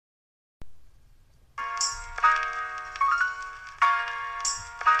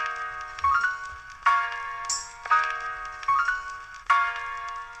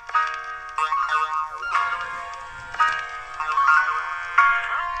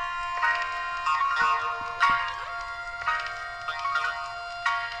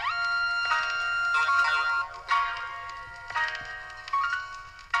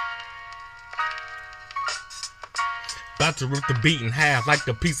about to rip the beat in half like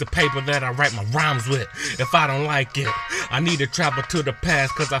the piece of paper that I write my rhymes with. If I don't like it, I need to travel to the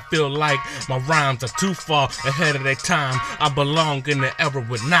past, cause I feel like my rhymes are too far ahead of their time. I belong in the era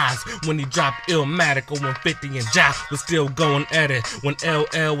with Nas when he dropped Illmatic, or when 50 and Ja was still going at it. When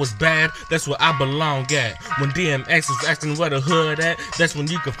LL was bad, that's where I belong at. When DMX was asking where the hood at, that's when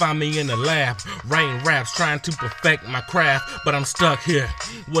you can find me in the lab, writing raps, trying to perfect my craft. But I'm stuck here,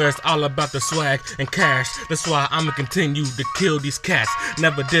 where it's all about the swag and cash. That's why I'ma continue to kill these cats.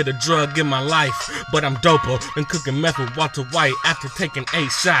 Never did a drug in my life, but I'm doper than cooking meth with Walter White after taking 8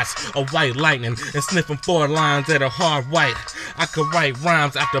 shots of white lightning and sniffing 4 lines at a hard white. I could write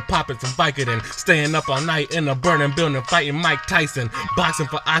rhymes after popping some Vicodin, staying up all night in a burning building, fighting Mike Tyson, boxing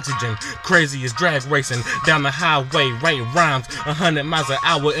for oxygen. Crazy as drag racing down the highway, writing rhymes 100 miles an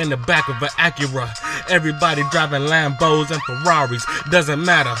hour in the back of an Acura. Everybody driving Lambos and Ferraris, doesn't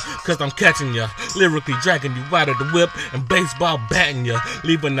matter, cause I'm catching ya, lyrically dragging you out of the whip and baseball batting ya,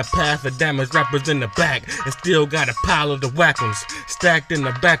 leaving the path of damaged rappers in the back, and still got a pile of the whack ones stacked in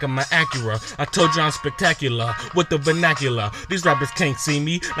the back of my Acura. I told you I'm spectacular with the vernacular. These rappers can't see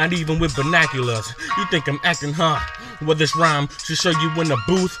me, not even with binoculars. You think I'm acting, huh? Well, this rhyme should show you in the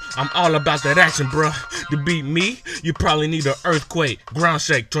booth. I'm all about that action, bruh. To beat me, you probably need an earthquake, ground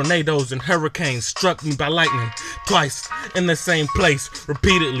shake, tornadoes, and hurricanes struck me by lightning twice in the same place,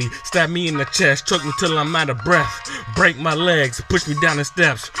 repeatedly. Stab me in the chest, choke me till I'm out of breath, break my legs, push me down the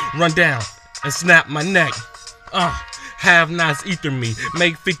steps, run down and snap my neck. Have Nas ether me,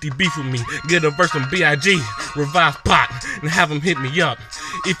 make 50 beef with me, get a verse from B.I.G., revive Pac, and have him hit me up.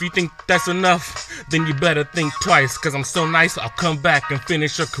 If you think that's enough, then you better think twice, cause I'm so nice, I'll come back and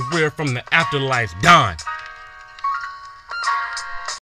finish your career from the afterlife. Done.